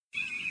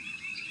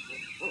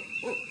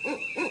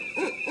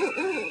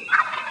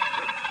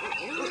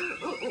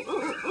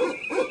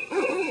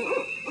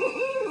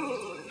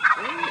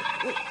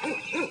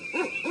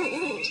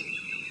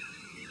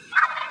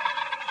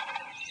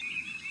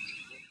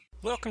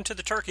Welcome to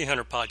the Turkey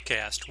Hunter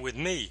Podcast with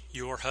me,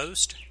 your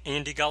host,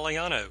 Andy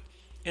Galliano.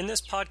 In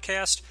this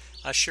podcast,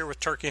 I share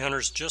with turkey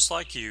hunters just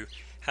like you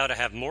how to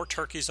have more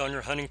turkeys on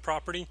your hunting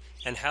property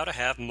and how to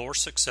have more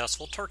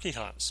successful turkey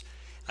hunts.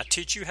 I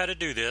teach you how to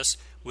do this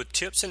with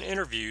tips and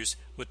interviews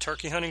with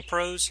turkey hunting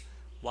pros,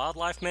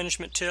 wildlife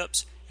management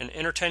tips, and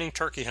entertaining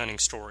turkey hunting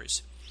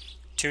stories.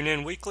 Tune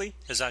in weekly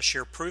as I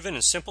share proven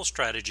and simple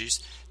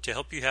strategies to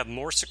help you have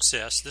more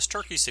success this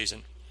turkey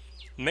season.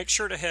 Make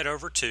sure to head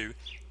over to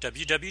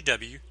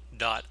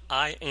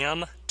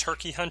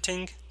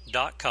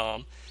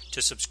www.iamturkeyhunting.com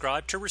to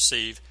subscribe to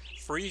receive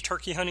free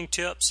turkey hunting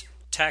tips,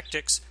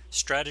 tactics,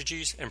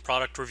 strategies, and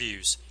product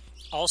reviews.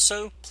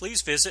 Also,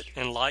 please visit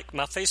and like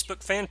my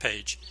Facebook fan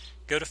page.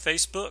 Go to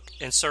Facebook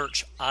and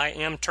search I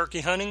Am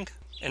Turkey Hunting,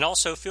 and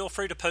also feel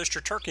free to post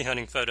your turkey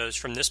hunting photos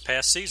from this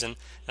past season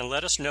and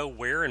let us know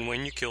where and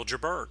when you killed your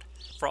bird.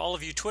 For all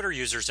of you Twitter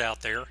users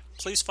out there,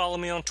 please follow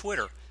me on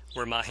Twitter,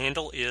 where my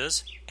handle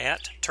is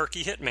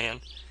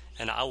 @TurkeyHitman,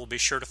 and I will be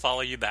sure to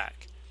follow you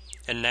back.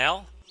 And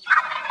now,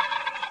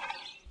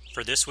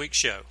 for this week's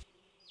show.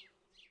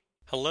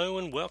 Hello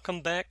and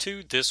welcome back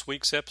to this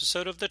week's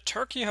episode of the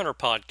Turkey Hunter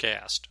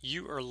Podcast.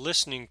 You are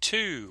listening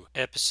to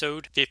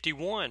episode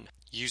 51,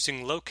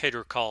 Using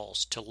Locator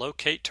Calls to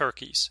Locate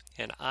Turkeys.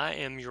 And I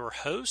am your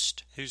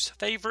host, whose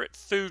favorite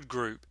food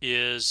group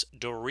is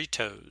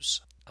Doritos.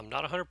 I'm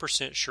not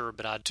 100% sure,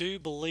 but I do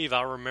believe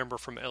I remember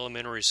from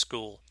elementary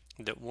school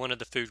that one of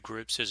the food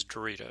groups is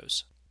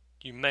Doritos.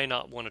 You may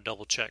not want to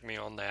double check me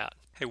on that.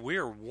 Hey, we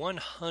are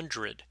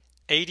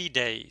 180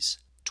 days,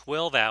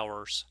 12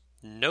 hours,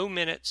 no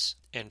minutes,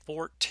 and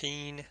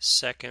 14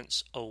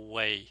 seconds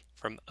away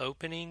from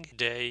opening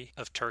day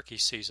of turkey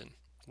season.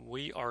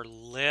 We are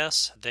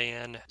less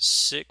than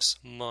 6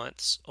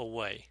 months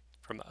away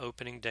from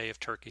opening day of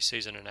turkey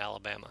season in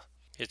Alabama.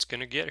 It's going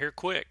to get here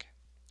quick,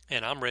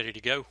 and I'm ready to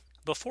go.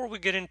 Before we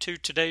get into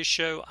today's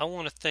show, I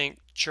want to thank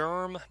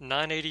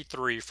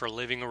Germ983 for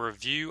leaving a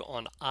review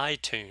on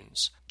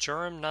iTunes.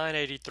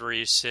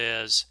 Germ983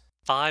 says,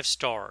 5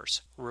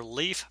 stars,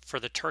 relief for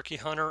the turkey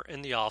hunter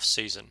in the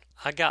off-season.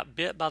 I got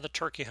bit by the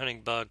turkey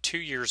hunting bug 2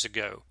 years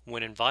ago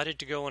when invited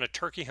to go on a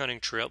turkey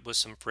hunting trip with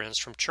some friends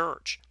from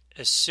church.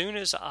 As soon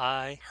as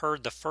I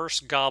heard the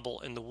first gobble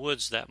in the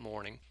woods that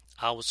morning,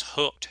 I was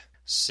hooked.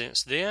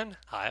 Since then,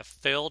 I have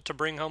failed to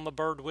bring home a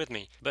bird with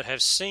me, but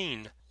have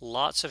seen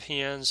lots of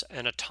hens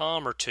and a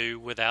tom or two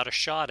without a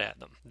shot at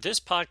them. This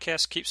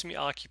podcast keeps me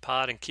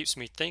occupied and keeps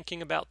me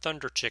thinking about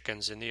thunder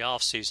chickens in the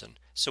off-season.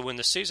 So when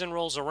the season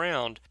rolls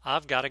around,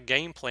 I've got a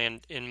game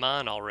plan in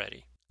mind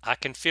already. I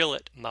can feel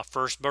it. My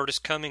first bird is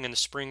coming in the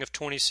spring of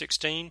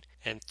 2016,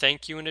 and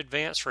thank you in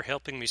advance for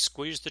helping me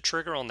squeeze the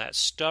trigger on that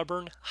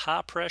stubborn,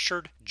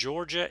 high-pressured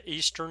Georgia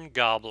Eastern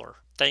Gobbler.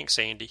 Thanks,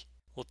 Andy.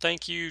 Well,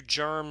 thank you,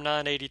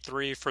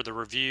 Germ983, for the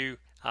review.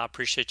 I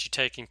appreciate you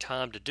taking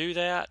time to do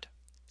that.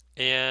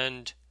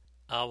 And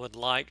I would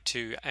like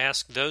to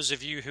ask those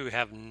of you who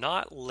have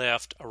not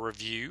left a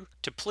review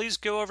to please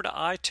go over to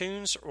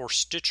iTunes or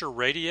Stitcher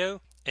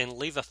Radio and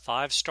leave a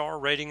 5-star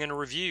rating and a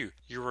review.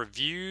 Your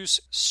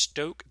reviews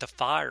stoke the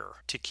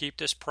fire to keep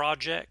this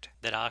project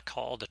that I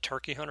call the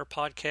Turkey Hunter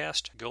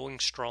Podcast going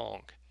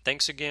strong.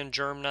 Thanks again,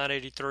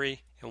 Germ983.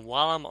 And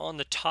while I'm on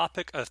the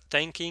topic of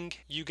thanking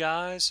you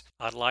guys,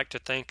 I'd like to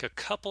thank a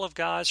couple of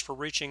guys for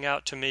reaching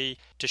out to me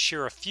to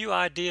share a few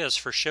ideas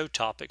for show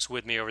topics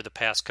with me over the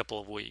past couple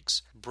of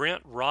weeks.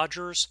 Brent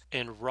Rogers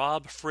and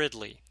Rob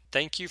Fridley,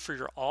 thank you for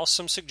your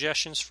awesome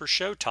suggestions for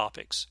show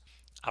topics.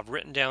 I've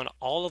written down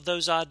all of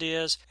those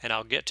ideas, and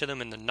I'll get to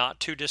them in the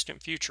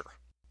not-too-distant future.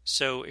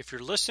 So if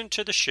you're listening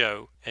to the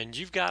show and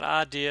you've got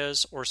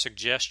ideas or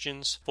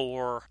suggestions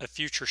for a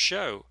future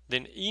show,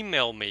 then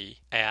email me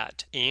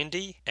at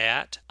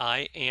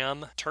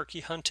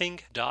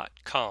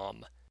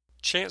andy@iamturkeyhunting.com.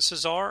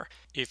 Chances are,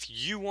 if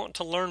you want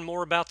to learn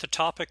more about the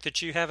topic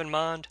that you have in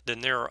mind,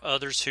 then there are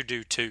others who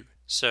do too.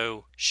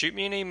 So shoot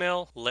me an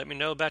email, let me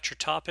know about your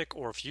topic,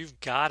 or if you've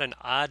got an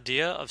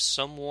idea of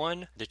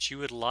someone that you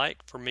would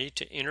like for me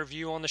to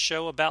interview on the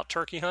show about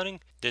turkey hunting,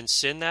 then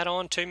send that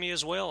on to me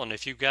as well. And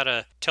if you've got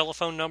a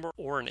telephone number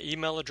or an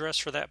email address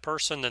for that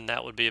person, then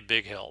that would be a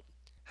big help.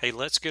 Hey,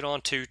 let's get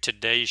on to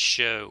today's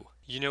show.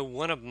 You know,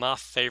 one of my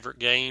favorite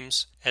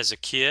games as a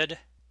kid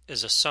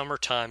is a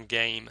summertime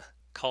game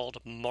called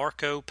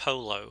Marco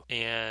Polo.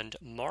 And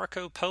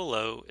Marco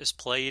Polo is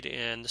played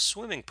in the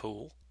swimming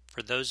pool.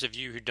 For those of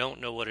you who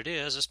don't know what it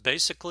is, it's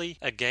basically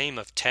a game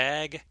of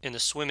tag in the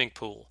swimming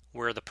pool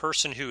where the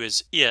person who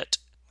is it,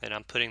 and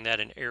I'm putting that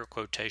in air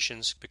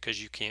quotations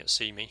because you can't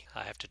see me,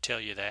 I have to tell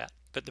you that,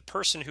 but the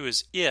person who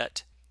is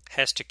it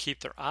has to keep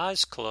their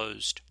eyes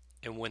closed,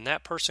 and when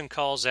that person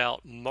calls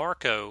out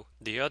Marco,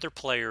 the other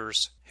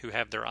players who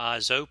have their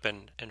eyes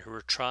open and who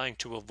are trying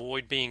to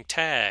avoid being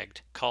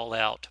tagged call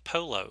out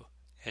Polo.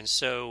 And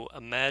so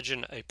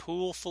imagine a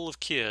pool full of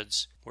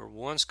kids where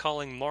one's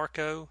calling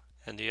Marco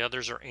and the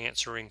others are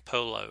answering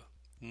Polo.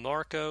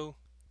 Marco,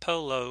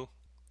 Polo,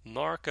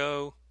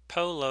 Marco,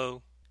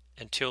 Polo,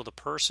 until the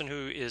person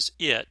who is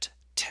it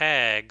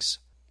tags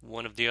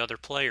one of the other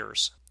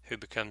players who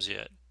becomes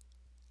it.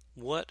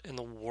 What in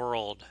the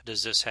world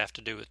does this have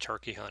to do with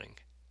turkey hunting?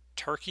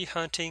 Turkey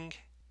hunting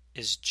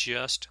is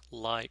just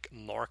like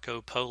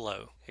Marco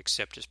Polo,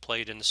 except it's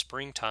played in the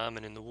springtime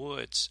and in the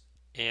woods.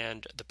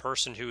 And the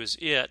person who is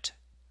it,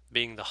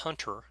 being the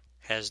hunter,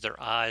 has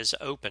their eyes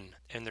open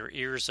and their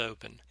ears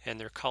open, and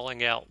they're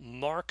calling out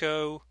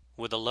Marco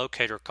with a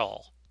locator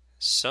call.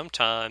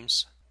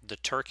 Sometimes the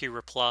turkey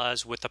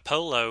replies with a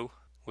polo,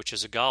 which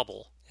is a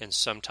gobble, and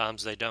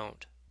sometimes they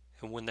don't.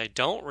 And when they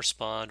don't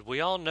respond,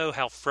 we all know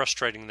how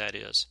frustrating that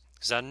is.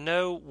 Because I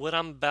know what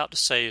I'm about to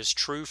say is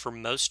true for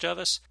most of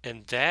us,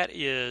 and that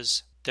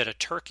is that a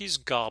turkey's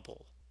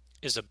gobble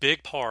is a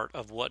big part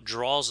of what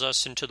draws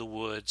us into the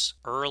woods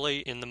early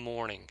in the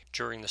morning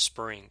during the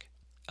spring.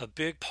 A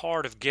big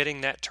part of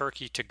getting that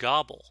turkey to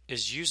gobble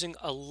is using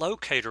a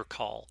locator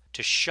call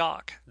to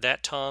shock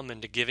that tom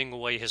into giving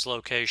away his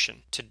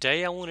location.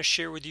 Today I want to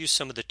share with you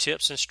some of the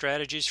tips and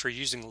strategies for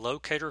using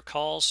locator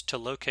calls to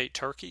locate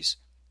turkeys.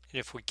 And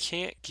if we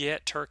can't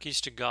get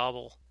turkeys to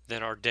gobble,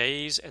 then our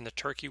days in the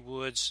turkey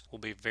woods will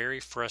be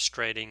very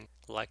frustrating,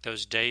 like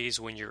those days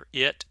when you're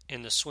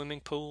in the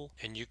swimming pool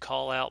and you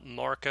call out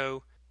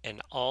Marco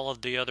and all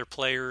of the other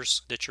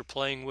players that you're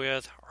playing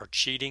with are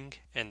cheating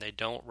and they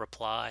don't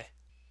reply.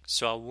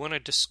 So I want to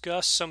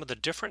discuss some of the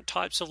different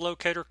types of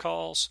locator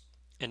calls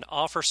and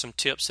offer some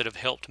tips that have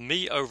helped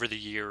me over the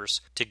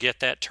years to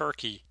get that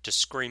turkey to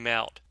scream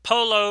out,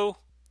 "Polo!"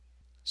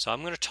 So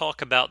I'm going to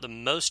talk about the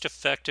most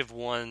effective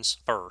ones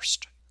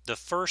first. The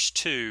first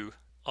two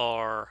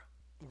are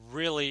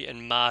really,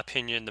 in my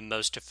opinion, the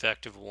most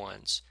effective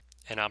ones.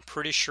 And I'm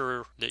pretty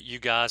sure that you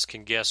guys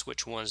can guess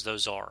which ones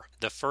those are.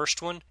 The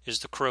first one is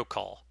the crow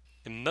call.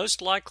 And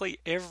most likely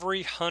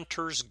every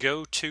hunter's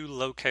go-to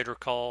locator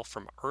call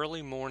from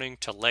early morning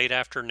to late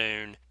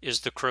afternoon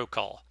is the crow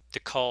call.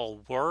 The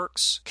call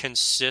works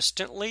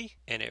consistently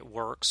and it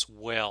works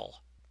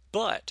well.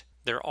 But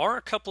there are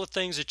a couple of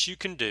things that you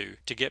can do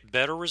to get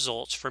better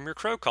results from your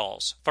crow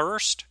calls.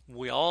 First,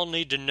 we all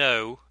need to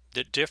know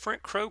that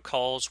different crow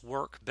calls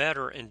work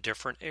better in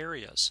different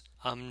areas.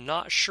 I'm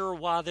not sure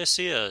why this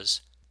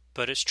is,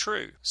 but it's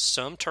true.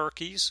 Some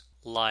turkeys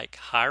like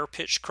higher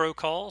pitched crow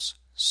calls.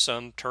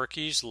 Some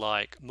turkeys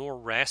like more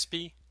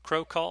raspy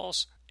crow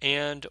calls.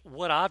 And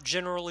what I've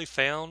generally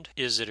found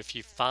is that if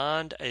you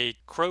find a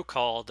crow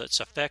call that's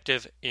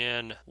effective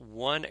in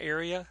one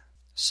area,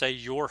 say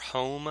your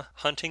home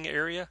hunting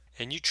area,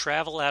 and you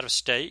travel out of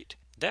state,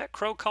 that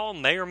crow call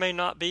may or may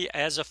not be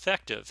as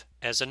effective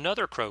as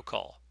another crow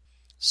call.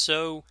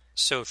 So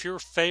if your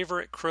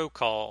favorite crow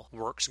call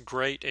works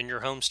great in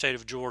your home state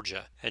of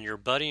Georgia and your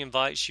buddy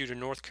invites you to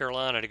North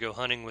Carolina to go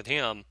hunting with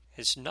him,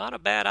 it's not a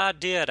bad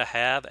idea to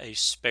have a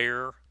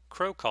spare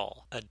crow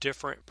call, a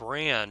different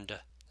brand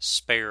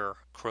spare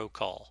crow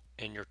call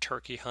in your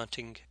turkey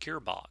hunting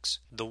gearbox.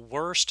 The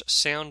worst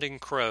sounding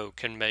crow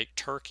can make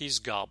turkeys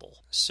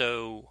gobble.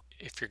 So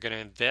if you're going to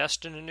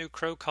invest in a new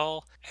crow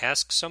call,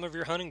 ask some of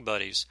your hunting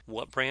buddies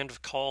what brand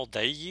of call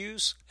they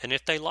use and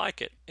if they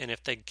like it and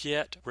if they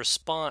get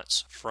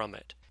response from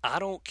it. I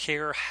don't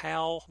care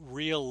how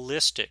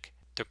realistic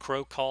the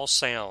crow call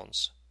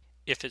sounds.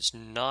 If it's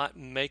not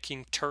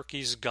making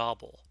turkeys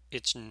gobble,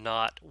 it's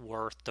not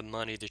worth the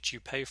money that you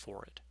pay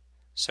for it.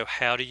 So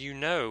how do you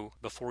know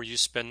before you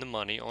spend the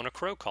money on a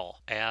crow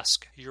call?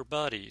 Ask your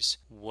buddies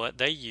what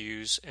they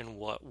use and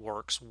what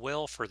works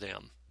well for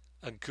them.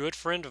 A good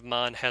friend of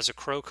mine has a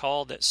crow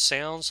call that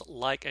sounds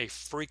like a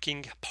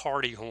freaking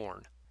party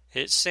horn.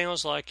 It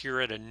sounds like you're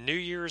at a New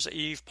Year's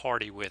Eve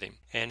party with him,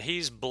 and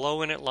he's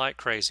blowing it like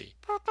crazy.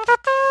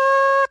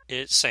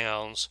 It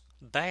sounds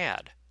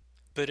bad,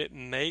 but it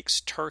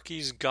makes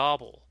turkeys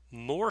gobble,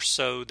 more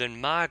so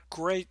than my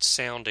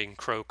great-sounding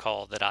crow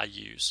call that I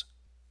use.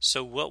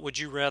 So what would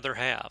you rather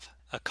have?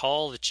 A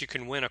call that you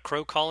can win a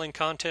crow calling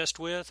contest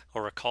with,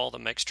 or a call that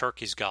makes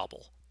turkeys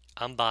gobble?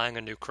 I'm buying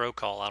a new crow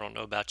call. I don't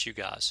know about you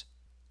guys.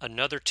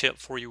 Another tip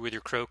for you with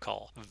your crow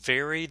call: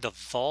 vary the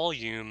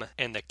volume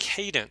and the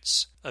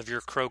cadence of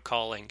your crow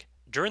calling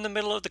during the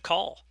middle of the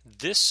call.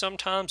 This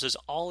sometimes is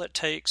all it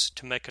takes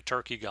to make a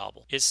turkey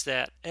gobble. It's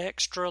that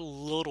extra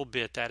little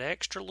bit, that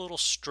extra little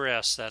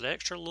stress, that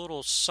extra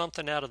little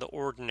something out of the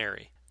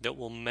ordinary that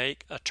will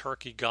make a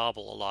turkey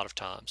gobble a lot of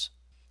times.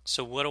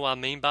 So what do I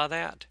mean by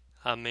that?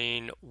 I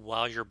mean,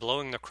 while you're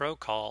blowing the crow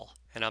call,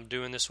 and I'm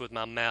doing this with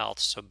my mouth,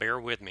 so bear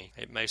with me,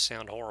 it may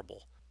sound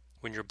horrible.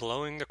 When you're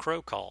blowing the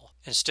crow call,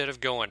 instead of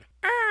going,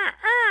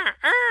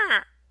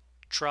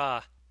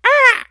 try,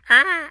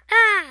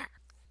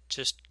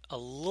 just a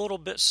little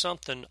bit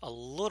something, a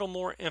little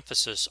more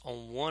emphasis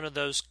on one of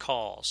those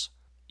calls.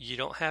 You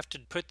don't have to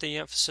put the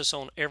emphasis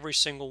on every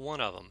single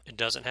one of them. It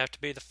doesn't have to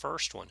be the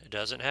first one. It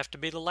doesn't have to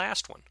be the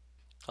last one.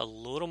 A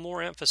little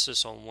more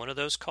emphasis on one of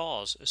those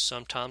calls is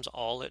sometimes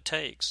all it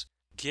takes.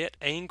 Get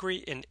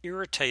angry and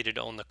irritated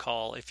on the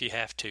call if you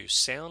have to.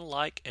 Sound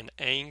like an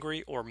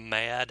angry or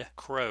mad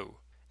crow.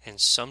 And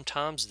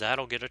sometimes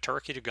that'll get a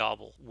turkey to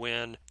gobble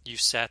when you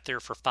sat there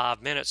for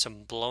 5 minutes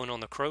and blown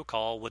on the crow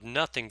call with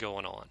nothing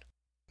going on.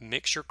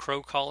 Mix your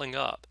crow calling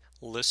up.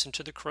 Listen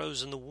to the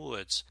crows in the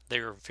woods. They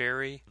are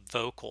very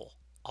vocal.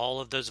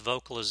 All of those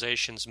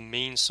vocalizations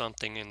mean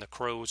something in the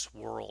crow's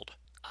world.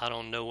 I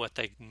don't know what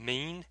they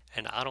mean,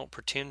 and I don't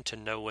pretend to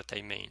know what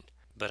they mean.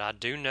 But I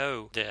do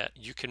know that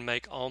you can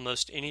make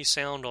almost any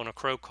sound on a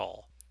crow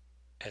call,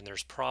 and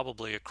there's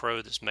probably a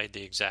crow that's made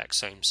the exact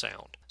same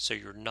sound. So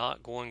you're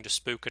not going to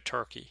spook a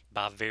turkey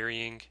by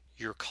varying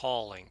your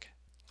calling.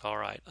 All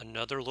right,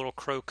 another little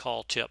crow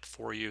call tip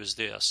for you is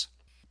this.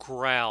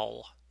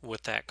 Growl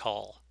with that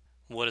call.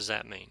 What does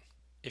that mean?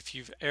 If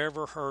you've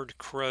ever heard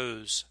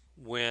crows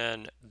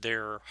when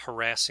they're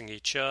harassing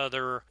each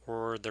other,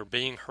 or they're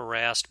being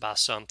harassed by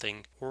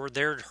something, or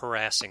they're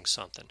harassing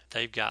something,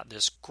 they've got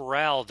this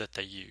growl that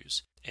they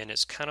use, and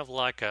it's kind of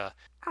like a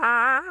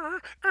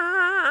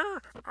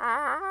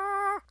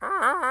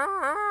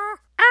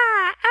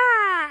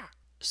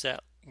it's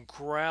that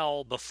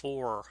growl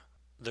before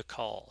the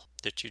call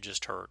that you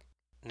just heard.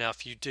 Now,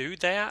 if you do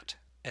that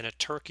and a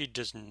turkey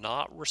does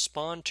not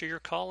respond to your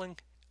calling,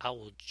 I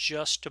will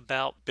just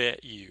about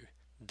bet you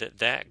that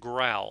that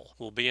growl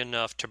will be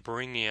enough to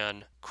bring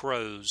in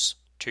crows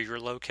to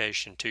your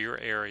location, to your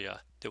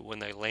area, that when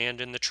they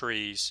land in the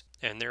trees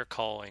and they're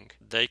calling,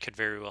 they could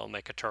very well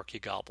make a turkey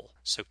gobble.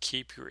 So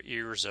keep your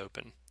ears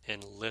open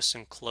and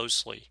listen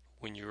closely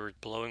when you're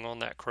blowing on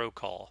that crow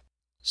call.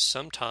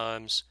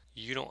 Sometimes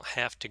you don't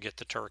have to get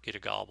the turkey to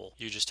gobble.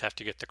 You just have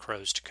to get the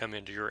crows to come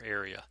into your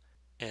area,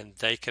 and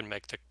they can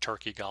make the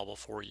turkey gobble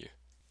for you.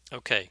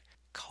 Okay,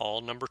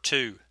 call number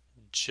 2.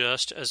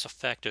 Just as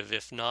effective,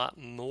 if not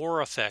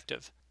more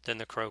effective, than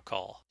the crow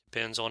call.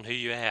 Depends on who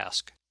you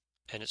ask.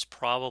 And it's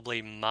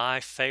probably my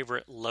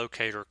favorite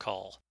locator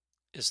call,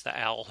 is the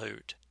owl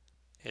hoot.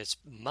 It's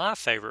my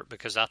favorite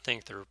because I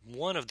think they're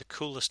one of the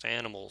coolest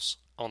animals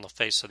on the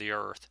face of the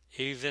earth,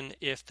 even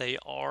if they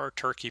are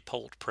turkey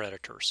poult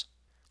predators.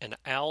 An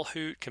owl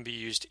hoot can be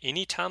used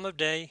any time of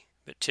day,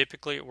 but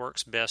typically it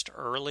works best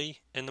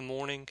early in the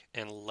morning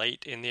and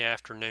late in the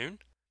afternoon.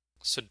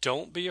 So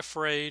don't be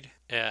afraid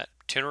at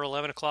 10 or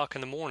 11 o'clock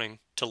in the morning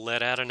to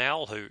let out an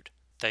owl hoot.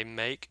 They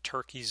make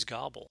turkeys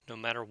gobble, no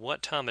matter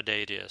what time of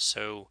day it is,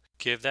 so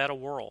give that a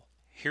whirl.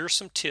 Here's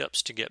some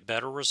tips to get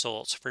better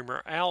results from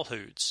your owl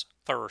hoots.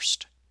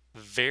 First,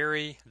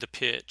 vary the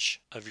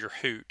pitch of your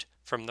hoot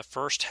from the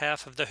first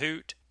half of the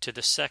hoot to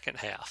the second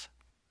half.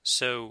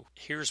 So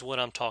here's what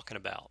I'm talking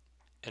about.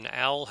 An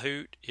owl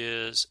hoot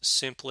is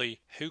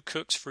simply who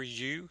cooks for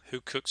you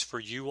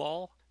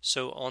all.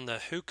 So on the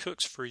who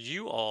cooks for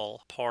you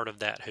all part of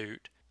that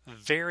hoot,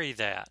 vary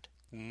that.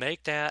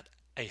 Make that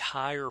a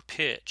higher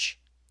pitch.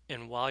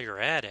 And while you're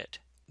at it,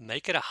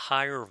 make it a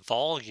higher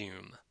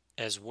volume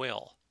as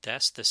well.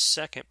 That's the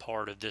second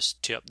part of this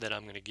tip that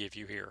I'm going to give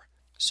you here.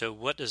 So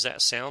what does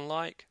that sound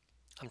like?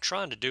 I'm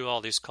trying to do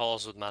all these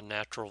calls with my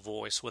natural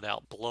voice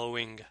without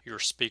blowing your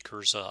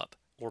speakers up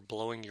or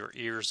blowing your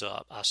ears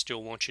up. I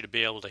still want you to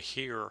be able to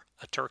hear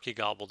a turkey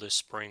gobble this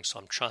spring, so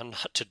I'm trying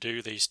not to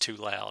do these too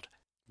loud.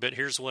 But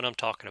here's what I'm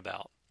talking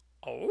about.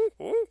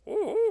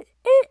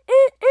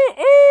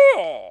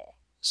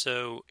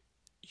 So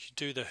you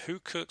do the who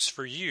cooks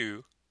for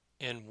you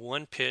in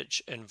one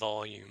pitch and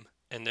volume,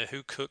 and the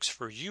who cooks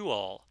for you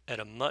all at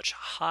a much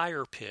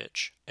higher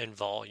pitch and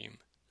volume.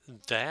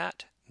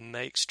 That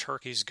makes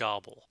turkeys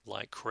gobble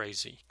like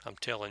crazy. I'm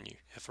telling you,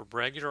 if a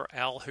regular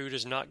owl hoot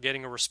is not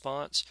getting a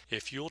response,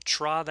 if you'll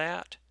try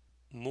that,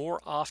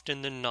 more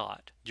often than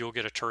not, you'll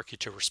get a turkey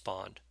to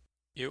respond.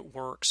 It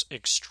works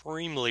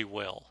extremely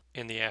well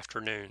in the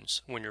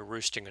afternoons when you're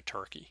roosting a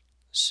turkey.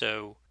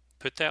 So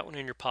put that one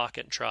in your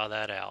pocket and try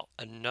that out.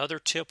 Another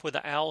tip with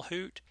the owl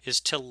hoot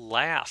is to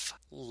laugh.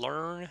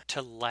 Learn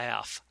to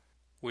laugh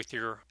with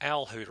your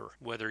owl hooter,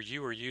 whether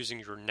you are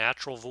using your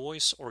natural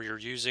voice or you're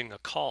using a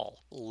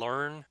call.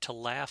 Learn to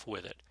laugh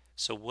with it.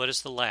 So what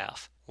is the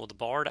laugh? Well, the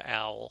barred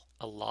owl,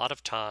 a lot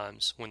of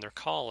times when they're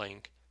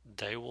calling,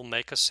 they will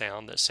make a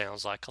sound that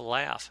sounds like a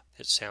laugh.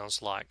 It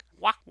sounds like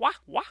wah wah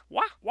wah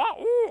wah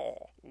wah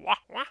ooh, wah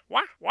wah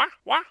wah wah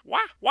wah wah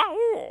wah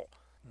ooh.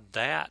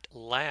 That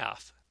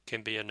laugh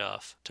can be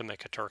enough to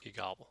make a turkey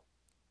gobble.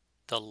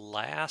 The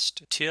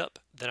last tip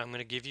that I'm going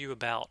to give you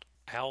about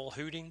owl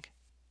hooting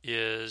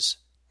is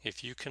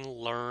if you can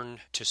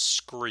learn to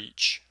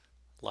screech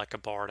like a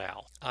barred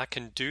owl. I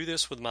can do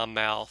this with my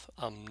mouth.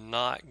 I'm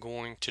not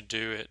going to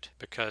do it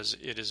because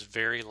it is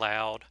very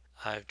loud.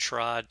 I've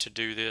tried to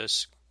do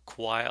this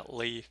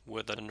quietly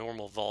with a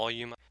normal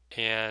volume,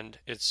 and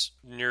it's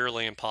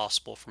nearly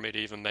impossible for me to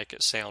even make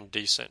it sound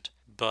decent.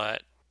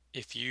 But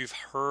if you've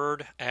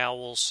heard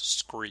owls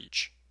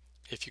screech,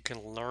 if you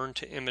can learn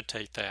to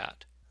imitate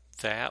that,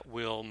 that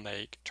will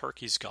make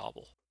turkeys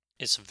gobble.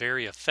 It's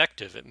very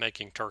effective at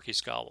making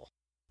turkeys gobble.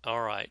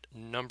 All right,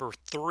 number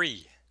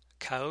 3,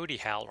 coyote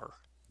howler.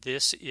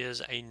 This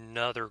is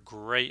another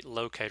great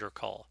locator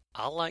call.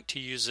 I like to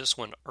use this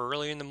one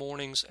early in the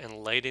mornings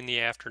and late in the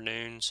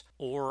afternoons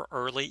or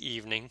early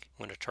evening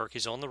when a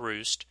turkey's on the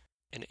roost.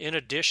 And in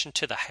addition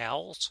to the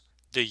howls,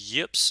 the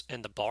yips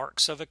and the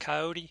barks of a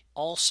coyote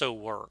also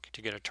work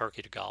to get a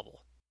turkey to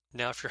gobble.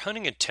 Now, if you're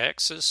hunting in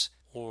Texas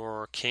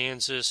or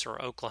Kansas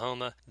or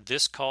Oklahoma,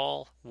 this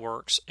call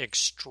works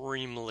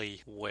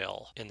extremely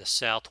well in the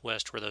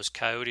Southwest where those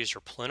coyotes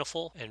are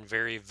plentiful and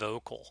very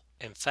vocal.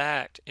 In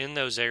fact, in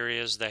those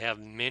areas, they have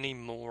many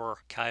more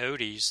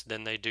coyotes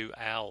than they do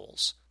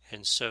owls.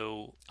 And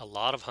so a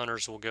lot of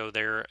hunters will go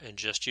there and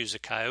just use a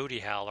coyote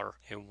howler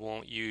and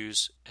won't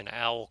use an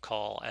owl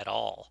call at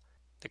all.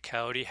 The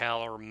coyote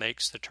howler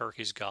makes the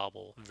turkeys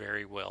gobble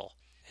very well.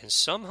 And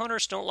some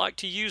hunters don't like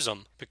to use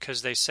them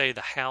because they say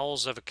the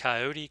howls of a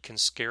coyote can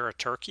scare a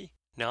turkey.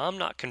 Now, I'm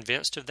not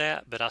convinced of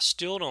that, but I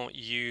still don't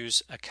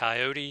use a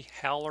coyote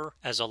howler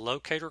as a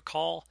locator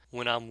call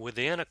when I'm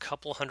within a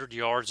couple hundred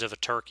yards of a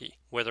turkey,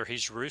 whether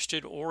he's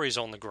roosted or he's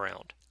on the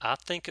ground. I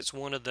think it's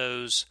one of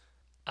those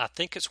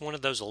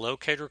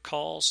locator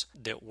calls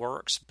that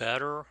works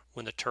better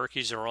when the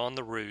turkeys are on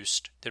the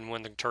roost than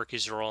when the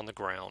turkeys are on the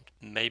ground.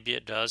 Maybe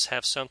it does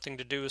have something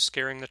to do with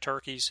scaring the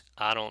turkeys.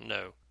 I don't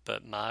know.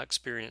 But my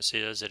experience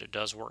is that it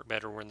does work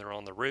better when they're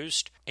on the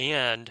roost,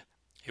 and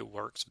it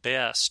works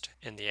best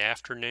in the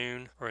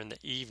afternoon or in the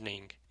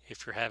evening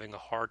if you're having a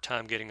hard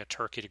time getting a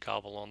turkey to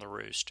gobble on the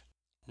roost.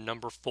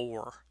 Number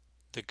 4,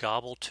 the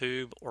gobble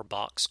tube or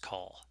box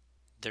call.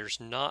 There's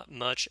not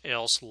much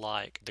else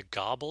like the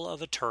gobble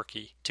of a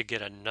turkey to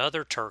get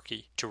another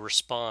turkey to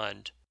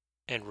respond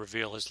and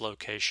reveal his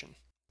location.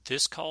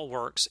 This call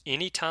works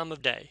any time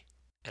of day,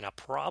 and I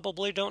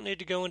probably don't need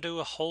to go into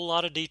a whole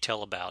lot of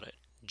detail about it.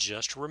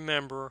 Just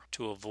remember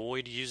to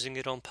avoid using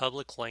it on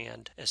public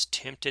land. As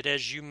tempted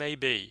as you may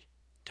be,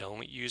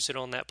 don't use it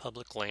on that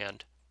public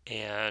land.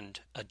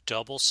 And a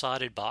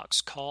double-sided box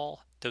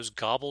call, those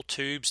gobble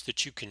tubes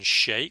that you can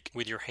shake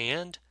with your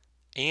hand,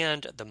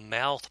 and the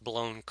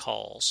mouth-blown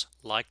calls,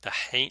 like the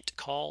haint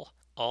call,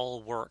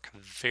 all work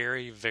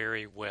very,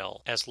 very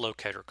well as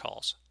locator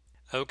calls.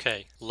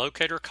 Okay,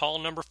 locator call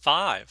number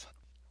 5.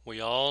 We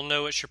all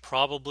know it should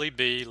probably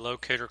be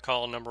locator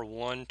call number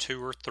 1,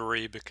 2, or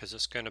 3 because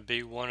it's going to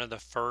be one of the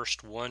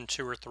first 1,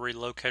 2, or 3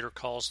 locator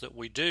calls that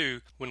we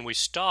do when we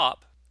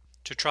stop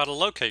to try to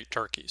locate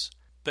turkeys.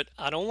 But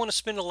I don't want to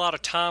spend a lot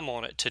of time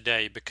on it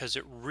today because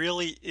it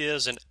really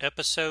is an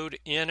episode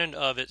in and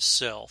of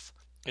itself.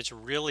 It's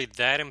really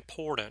that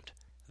important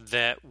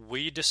that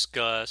we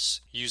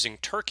discuss using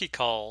turkey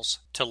calls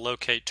to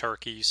locate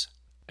turkeys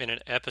in an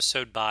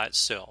episode by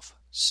itself.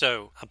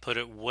 So, I put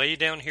it way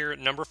down here at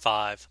number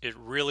 5. It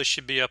really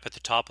should be up at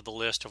the top of the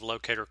list of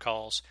locator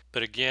calls.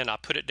 But again, I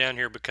put it down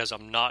here because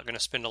I'm not going to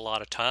spend a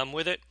lot of time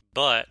with it.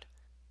 But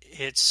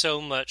it's so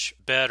much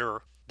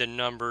better than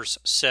numbers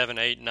 7,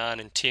 8, 9,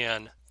 and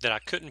 10 that I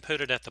couldn't put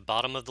it at the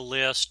bottom of the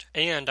list.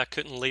 And I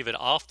couldn't leave it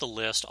off the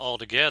list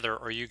altogether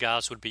or you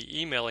guys would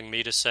be emailing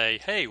me to say,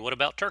 hey, what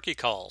about turkey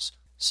calls?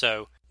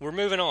 So, we're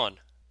moving on.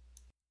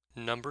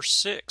 Number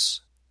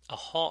 6, a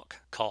hawk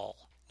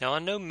call. Now, I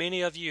know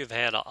many of you have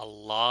had a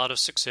lot of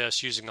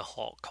success using a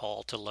hawk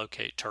call to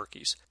locate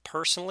turkeys.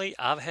 Personally,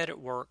 I've had it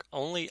work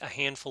only a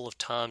handful of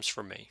times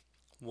for me.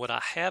 What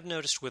I have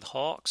noticed with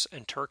hawks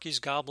and turkeys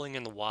gobbling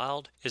in the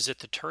wild is that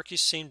the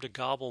turkeys seem to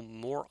gobble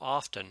more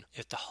often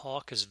if the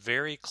hawk is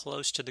very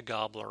close to the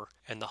gobbler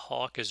and the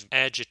hawk is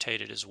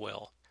agitated as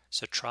well.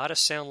 So try to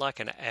sound like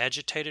an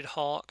agitated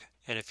hawk,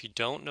 and if you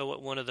don't know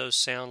what one of those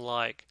sound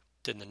like,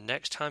 then the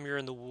next time you're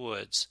in the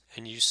woods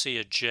and you see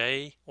a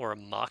jay or a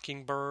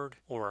mockingbird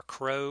or a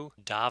crow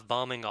dive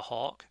bombing a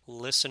hawk,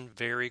 listen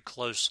very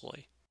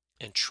closely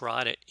and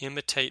try to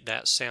imitate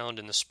that sound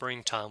in the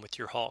springtime with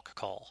your hawk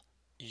call.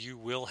 You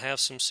will have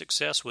some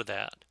success with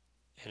that,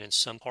 and in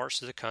some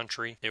parts of the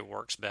country it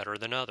works better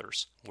than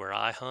others. Where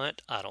I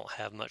hunt, I don't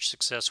have much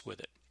success with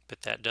it,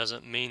 but that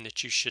doesn't mean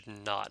that you should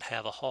not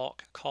have a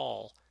hawk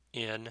call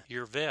in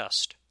your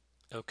vest.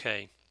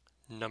 Okay,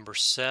 number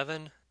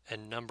 7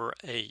 and number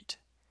 8.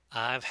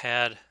 I've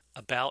had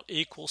about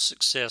equal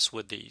success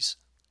with these.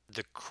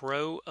 The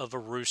crow of a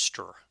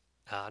rooster.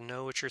 I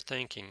know what you're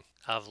thinking.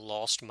 I've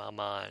lost my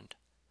mind.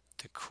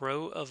 The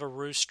crow of a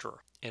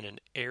rooster in an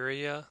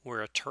area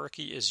where a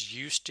turkey is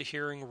used to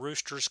hearing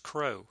roosters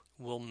crow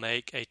will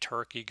make a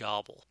turkey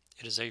gobble.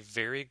 It is a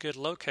very good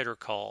locator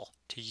call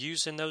to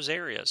use in those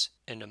areas.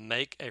 And to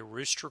make a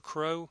rooster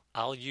crow,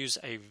 I'll use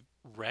a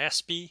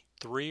raspy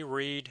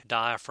 3-reed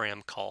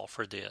diaphragm call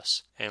for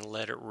this and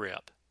let it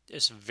rip.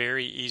 It's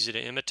very easy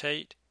to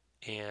imitate,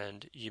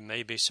 and you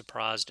may be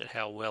surprised at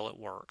how well it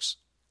works.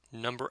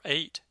 Number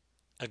 8,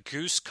 a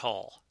goose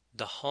call.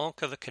 The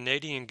honk of a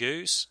Canadian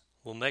goose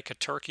will make a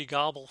turkey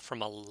gobble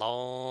from a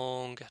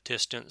long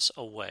distance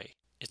away.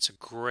 It's a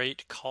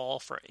great call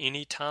for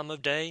any time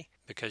of day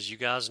because you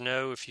guys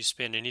know if you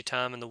spend any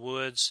time in the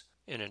woods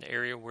in an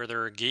area where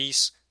there are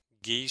geese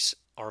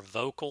are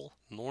vocal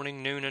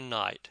morning, noon, and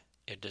night.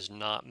 It does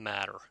not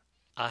matter.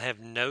 I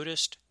have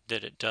noticed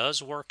that it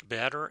does work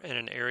better in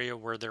an area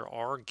where there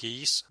are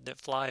geese that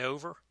fly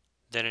over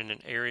than in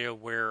an area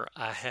where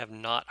I have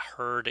not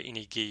heard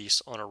any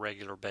geese on a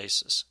regular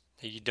basis.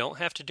 Now, you don't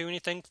have to do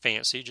anything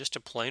fancy, just a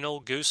plain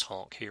old goose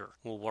honk here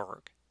will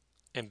work.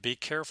 And be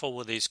careful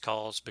with these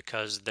calls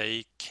because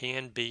they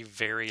can be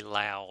very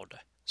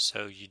loud,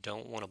 so you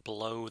don't want to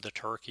blow the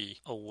turkey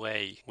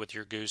away with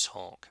your goose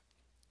honk.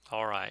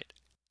 All right.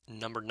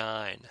 Number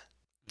 9,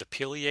 the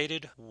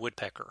pileated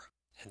woodpecker.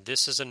 And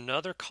this is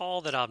another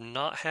call that I've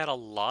not had a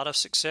lot of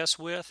success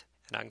with,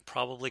 and I can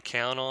probably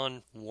count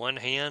on one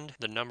hand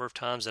the number of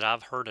times that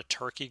I've heard a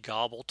turkey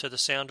gobble to the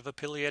sound of a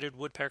pileated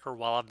woodpecker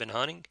while I've been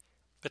hunting.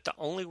 But the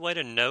only way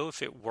to know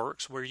if it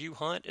works where you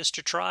hunt is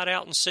to try it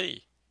out and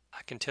see.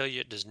 I can tell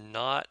you it does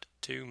not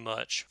do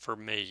much for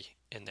me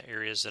in the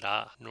areas that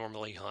I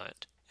normally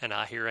hunt, and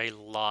I hear a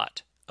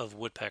lot of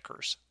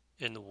woodpeckers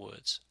in the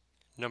woods.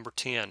 Number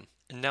 10.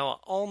 Now, I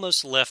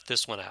almost left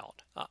this one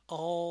out. I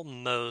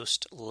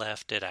almost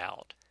left it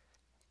out.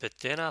 But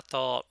then I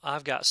thought,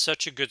 I've got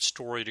such a good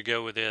story to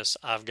go with this,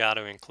 I've got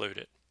to include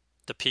it.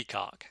 The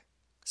peacock.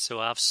 So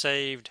I've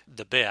saved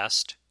the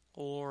best,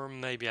 or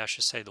maybe I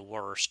should say the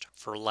worst,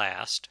 for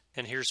last.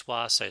 And here's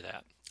why I say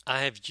that. I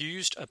have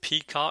used a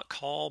peacock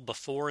call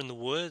before in the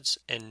woods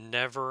and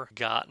never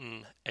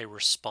gotten a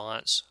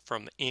response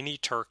from any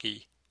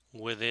turkey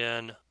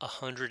within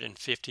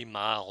 150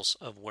 miles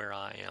of where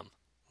I am.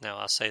 Now,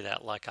 I say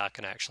that like I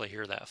can actually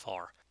hear that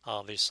far.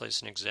 Obviously,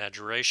 it's an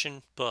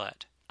exaggeration,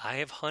 but I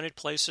have hunted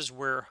places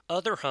where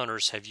other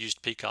hunters have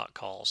used peacock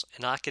calls,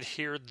 and I could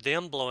hear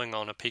them blowing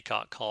on a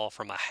peacock call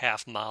from a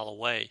half mile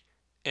away,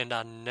 and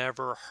I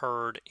never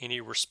heard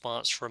any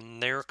response from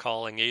their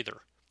calling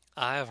either.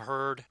 I have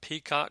heard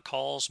peacock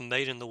calls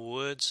made in the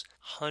woods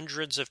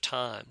hundreds of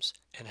times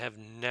and have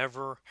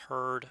never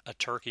heard a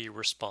turkey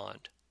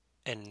respond.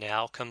 And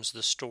now comes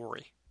the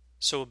story.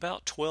 So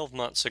about 12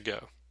 months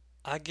ago,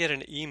 I get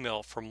an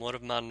email from one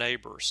of my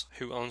neighbors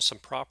who owns some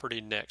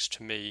property next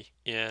to me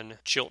in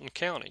Chilton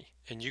County.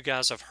 And you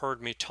guys have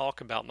heard me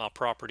talk about my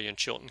property in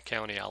Chilton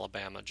County,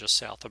 Alabama, just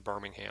south of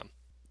Birmingham.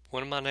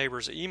 One of my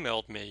neighbors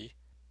emailed me,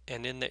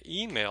 and in the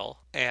email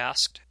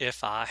asked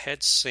if I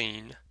had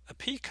seen a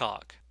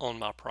peacock on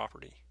my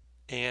property.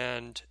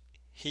 And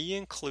he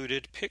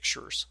included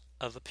pictures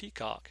of a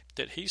peacock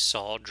that he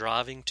saw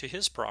driving to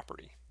his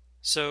property.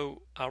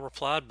 So I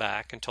replied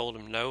back and told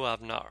him, no,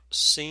 I've not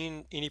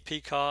seen any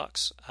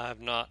peacocks. I've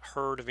not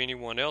heard of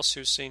anyone else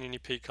who's seen any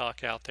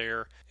peacock out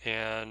there.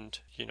 And,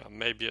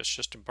 maybe it's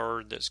just a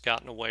bird that's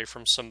gotten away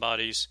from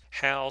somebody's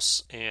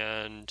house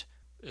and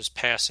is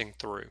passing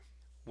through.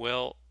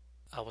 Well,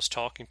 I was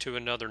talking to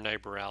another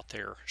neighbor out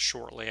there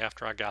shortly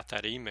after I got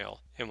that email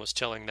and was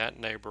telling that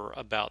neighbor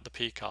about the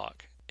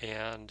peacock.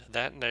 And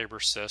that neighbor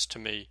says to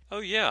me,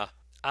 oh yeah,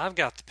 I've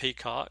got the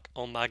peacock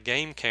on my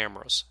game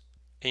cameras.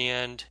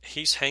 And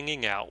he's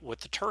hanging out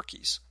with the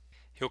turkeys.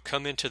 He'll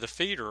come into the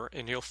feeder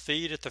and he'll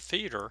feed at the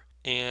feeder,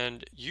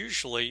 and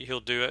usually he'll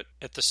do it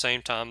at the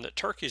same time that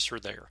turkeys are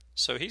there.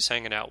 So he's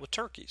hanging out with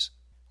turkeys.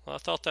 Well, I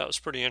thought that was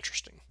pretty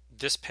interesting.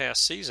 This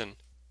past season,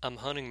 I'm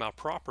hunting my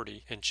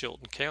property in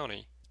Chilton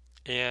County,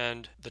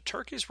 and the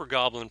turkeys were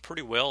gobbling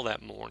pretty well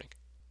that morning.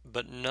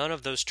 But none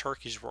of those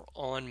turkeys were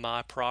on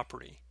my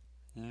property,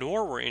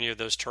 nor were any of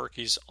those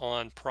turkeys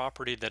on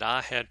property that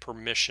I had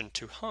permission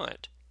to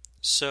hunt.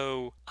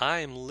 So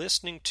I am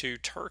listening to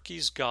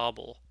turkeys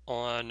gobble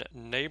on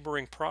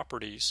neighboring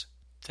properties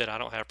that I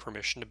don't have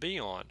permission to be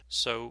on.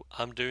 So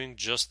I'm doing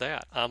just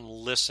that. I'm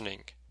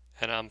listening,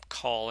 and I'm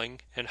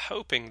calling and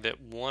hoping that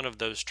one of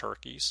those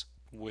turkeys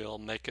will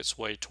make its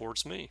way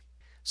towards me.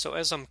 So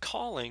as I'm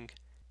calling,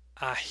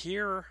 I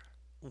hear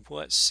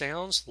what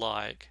sounds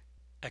like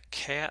a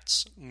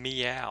cat's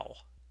meow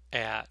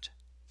at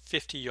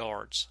 50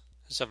 yards.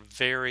 It's a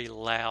very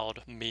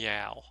loud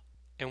meow.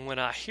 And when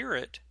I hear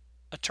it,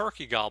 a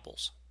turkey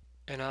gobbles.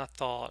 And I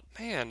thought,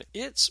 man,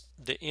 it's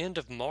the end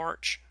of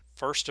March,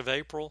 1st of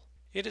April.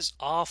 It is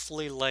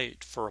awfully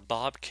late for a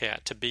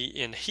bobcat to be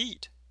in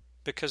heat,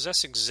 because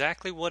that's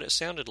exactly what it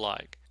sounded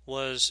like,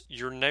 was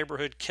your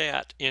neighborhood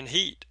cat in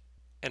heat.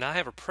 And I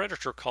have a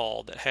predator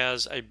call that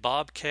has a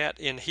bobcat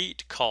in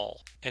heat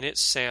call, and it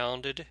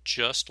sounded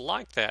just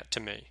like that to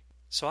me.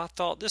 So I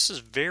thought, this is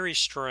very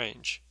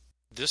strange,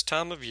 this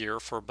time of year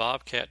for a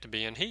bobcat to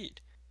be in heat.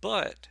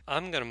 But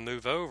I'm going to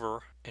move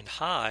over and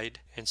hide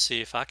and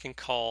see if I can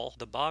call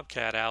the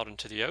bobcat out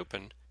into the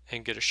open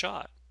and get a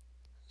shot.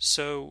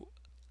 So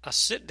I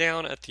sit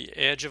down at the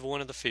edge of one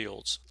of the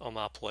fields on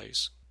my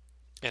place,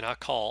 and I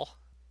call,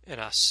 and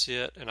I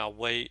sit, and I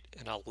wait,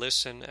 and I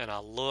listen, and I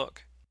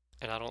look,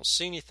 and I don't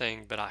see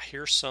anything, but I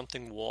hear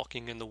something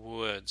walking in the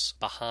woods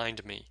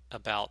behind me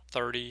about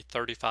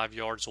 30-35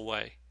 yards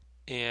away.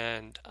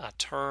 And I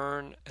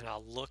turn, and I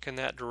look in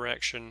that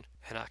direction,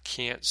 and I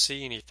can't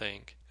see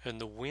anything. And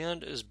the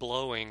wind is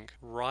blowing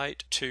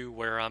right to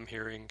where I'm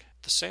hearing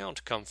the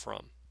sound come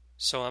from.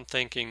 So I'm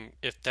thinking,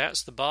 if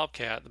that's the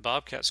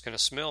bobcat's going to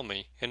smell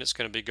me, and it's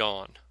going to be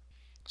gone.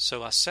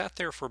 So I sat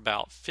there for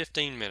about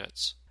 15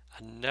 minutes.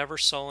 I never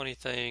saw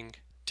anything,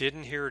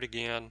 didn't hear it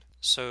again.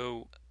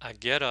 So I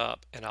get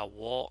up and I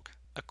walk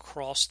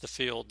across the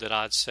field that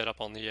I'd set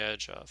up on the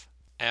edge of.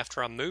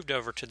 After I moved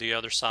over to the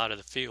other side of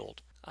the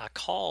field, I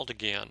called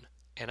again,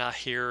 and I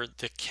hear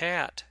the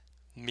cat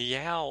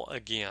meow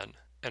again.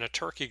 And a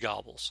turkey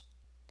gobbles.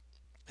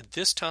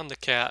 This time the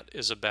cat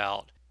is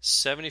about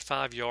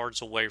 75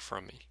 yards away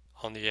from me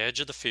on the edge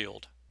of the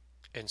field.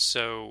 And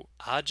so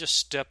I just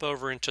step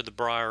over into the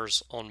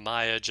briars on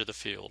my edge of the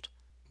field,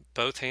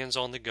 both hands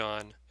on the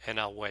gun, and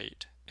I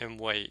wait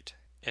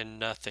and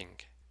nothing.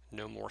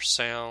 No more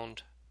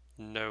sound,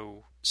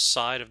 no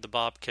sight of the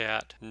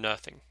bobcat,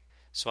 nothing.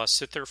 So I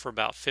sit there for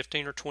about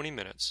 15 or 20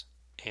 minutes,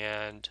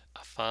 and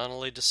I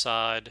finally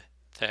decide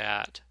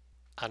that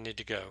I need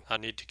to go. I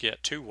need to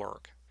get to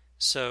work.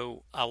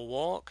 So I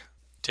walk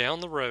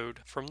down the road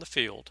from the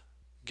field,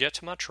 get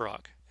to my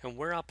truck, and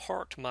where I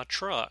parked my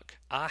truck,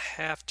 I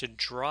have to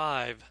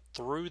drive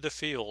through the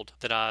field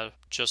that I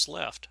just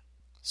left.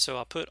 So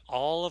I put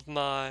all of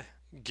my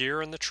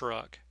gear in the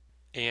truck,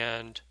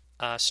 and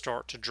I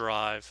start to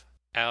drive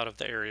out of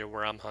the area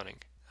where I'm hunting.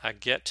 I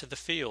get to the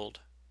field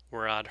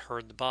where I'd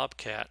heard the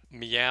bobcat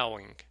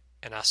meowing,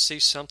 and I see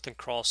something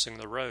crossing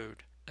the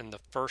road, and the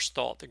first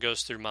thought that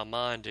goes through my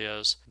mind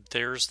is,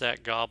 there's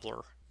that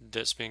gobbler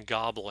that's been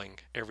gobbling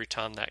every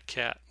time that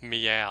cat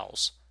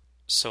meows.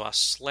 So I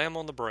slam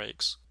on the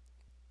brakes,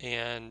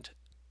 and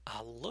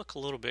I look a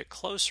little bit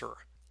closer,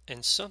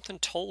 and something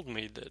told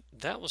me that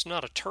that was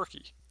not a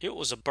turkey. It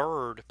was a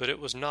bird, but it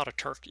was not a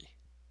turkey.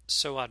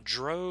 So I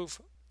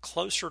drove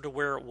closer to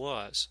where it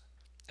was,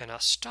 and I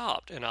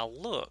stopped and I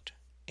looked,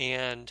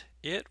 and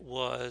it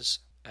was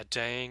a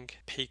dang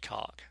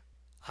peacock.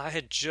 I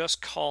had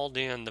just called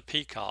in the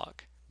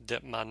peacock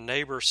that my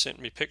neighbor sent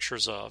me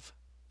pictures of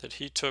that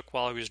he took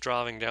while he was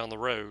driving down the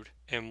road,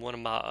 and one of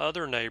my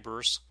other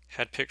neighbors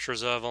had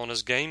pictures of on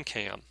his game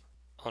cam,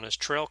 on his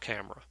trail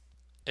camera.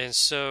 And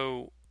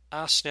so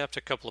I snapped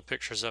a couple of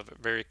pictures of it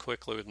very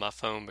quickly with my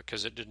phone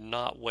because it did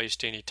not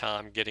waste any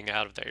time getting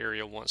out of the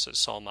area once it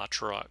saw my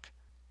truck.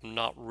 I'm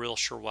not real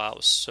sure why it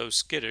was so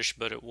skittish,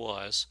 but it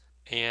was.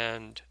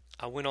 And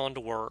I went on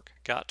to work,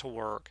 got to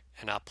work,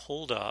 and I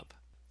pulled up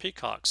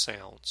peacock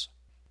sounds.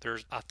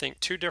 There's, I think,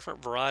 2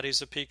 different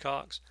varieties of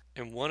peacocks,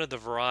 and one of the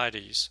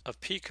varieties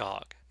of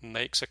peacock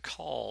makes a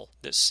call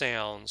that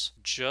sounds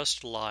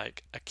just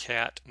like a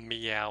cat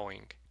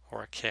meowing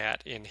or a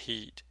cat in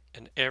heat.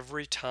 And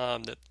every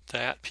time that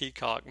that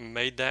peacock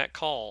made that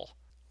call,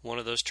 one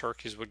of those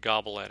turkeys would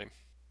gobble at him.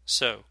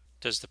 So,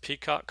 does the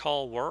peacock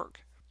call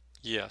work?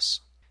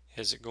 Yes.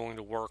 Is it going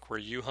to work where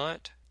you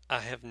hunt? I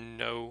have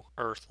no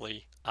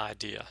earthly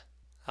idea.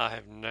 I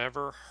have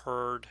never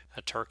heard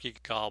a turkey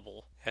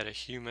gobble at a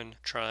human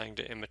trying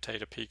to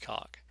imitate a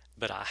peacock,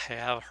 but I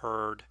have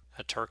heard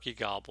a turkey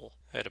gobble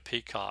at a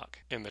peacock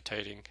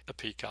imitating a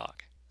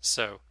peacock.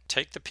 So,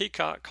 take the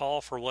peacock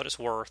call for what it's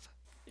worth.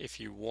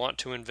 If you want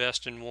to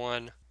invest in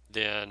one,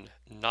 then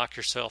knock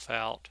yourself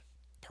out.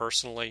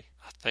 Personally,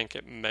 I think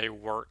it may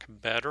work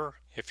better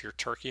if you're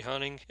turkey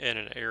hunting in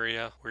an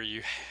area where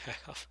you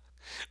have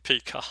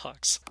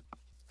peacocks,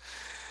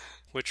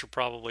 which are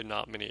probably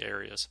not many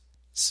areas.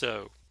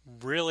 So,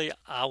 really,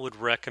 I would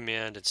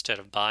recommend, instead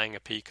of buying a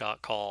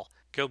peacock call,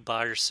 go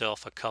buy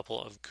yourself a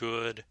couple of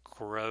good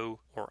crow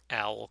or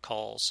owl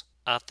calls.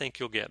 I think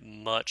you'll get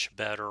much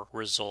better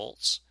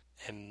results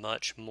and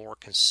much more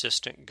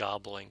consistent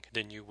gobbling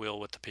than you will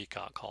with the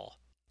peacock call.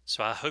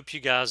 So I hope you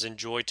guys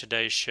enjoyed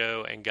today's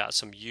show and got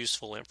some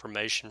useful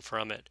information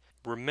from it.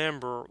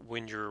 Remember,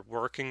 when you're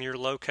working your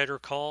locator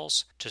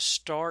calls, to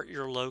start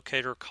your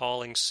locator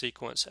calling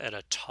sequence at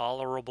a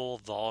tolerable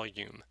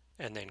volume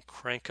and then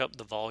crank up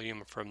the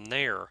volume from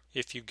there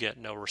if you get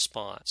no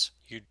response.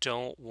 You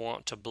don't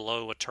want to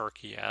blow a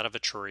turkey out of a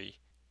tree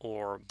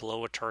or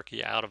blow a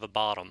turkey out of a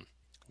bottom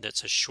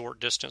that's a short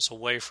distance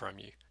away from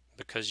you,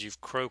 because you've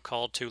crow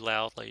called too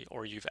loudly,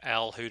 or you've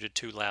owl hooted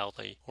too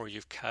loudly, or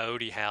you've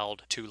coyote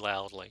howled too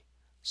loudly.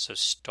 So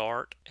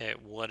start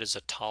at what is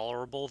a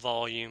tolerable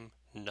volume,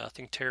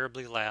 nothing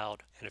terribly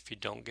loud, and if you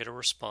don't get a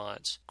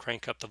response,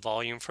 crank up the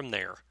volume from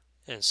there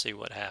and see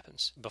what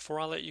happens. Before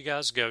I let you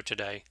guys go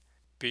today,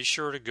 be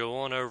sure to go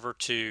on over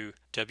to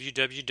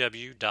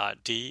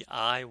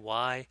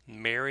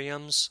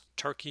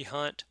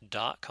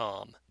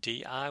www.DIYMerriamsTurkeyHunt.com,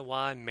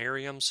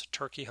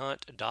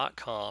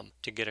 DIYMerriamsTurkeyHunt.com,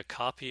 to get a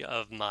copy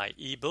of my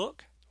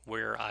ebook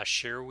where I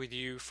share with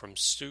you from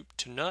soup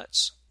to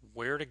nuts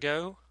where to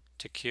go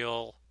to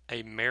kill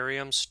a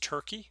Merriam's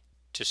turkey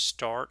to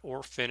start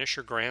or finish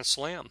your Grand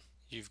Slam.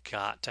 You've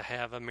got to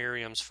have a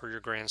Merriam's for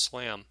your Grand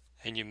Slam,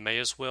 and you may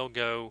as well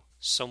go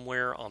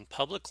somewhere on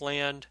public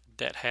land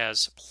that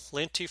has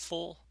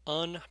plentiful,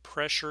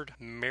 unpressured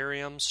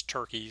Merriam's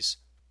turkeys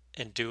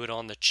and do it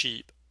on the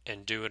cheap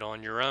and do it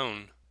on your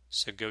own.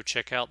 So go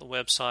check out the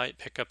website,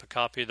 pick up a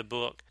copy of the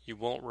book. You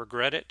won't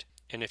regret it.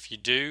 And if you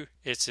do,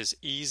 it's as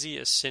easy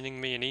as sending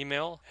me an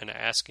email and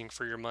asking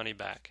for your money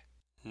back.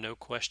 No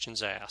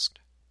questions asked.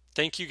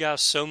 Thank you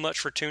guys so much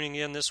for tuning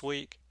in this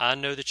week. I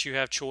know that you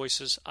have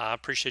choices. I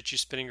appreciate you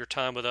spending your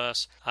time with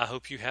us. I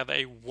hope you have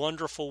a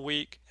wonderful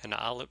week, and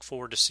I look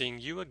forward to seeing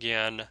you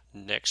again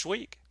next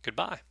week.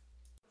 Goodbye.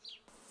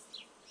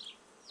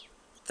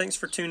 Thanks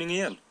for tuning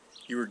in.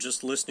 You were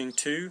just listening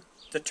to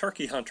the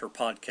Turkey Hunter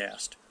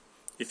Podcast.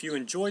 If you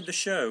enjoyed the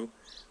show,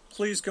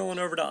 please go on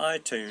over to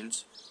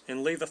iTunes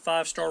and leave a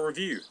 5-star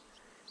review.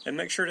 And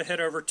make sure to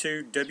head over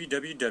to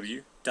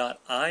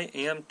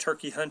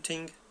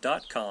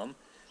www.IamTurkeyHunting.com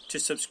to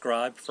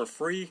subscribe for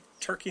free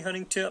turkey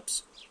hunting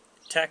tips,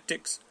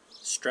 tactics,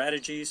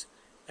 strategies,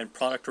 and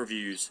product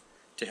reviews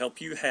to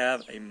help you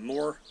have a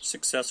more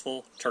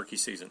successful turkey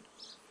season.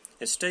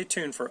 And stay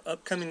tuned for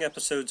upcoming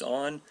episodes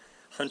on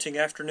hunting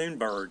afternoon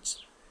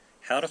birds,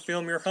 how to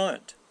film your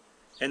hunt,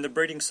 and the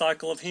breeding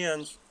cycle of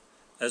hens,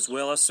 as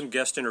well as some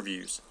guest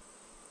interviews.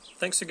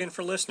 Thanks again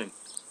for listening.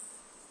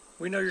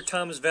 We know your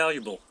time is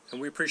valuable, and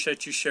we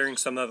appreciate you sharing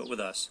some of it with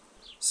us.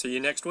 See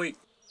you next week.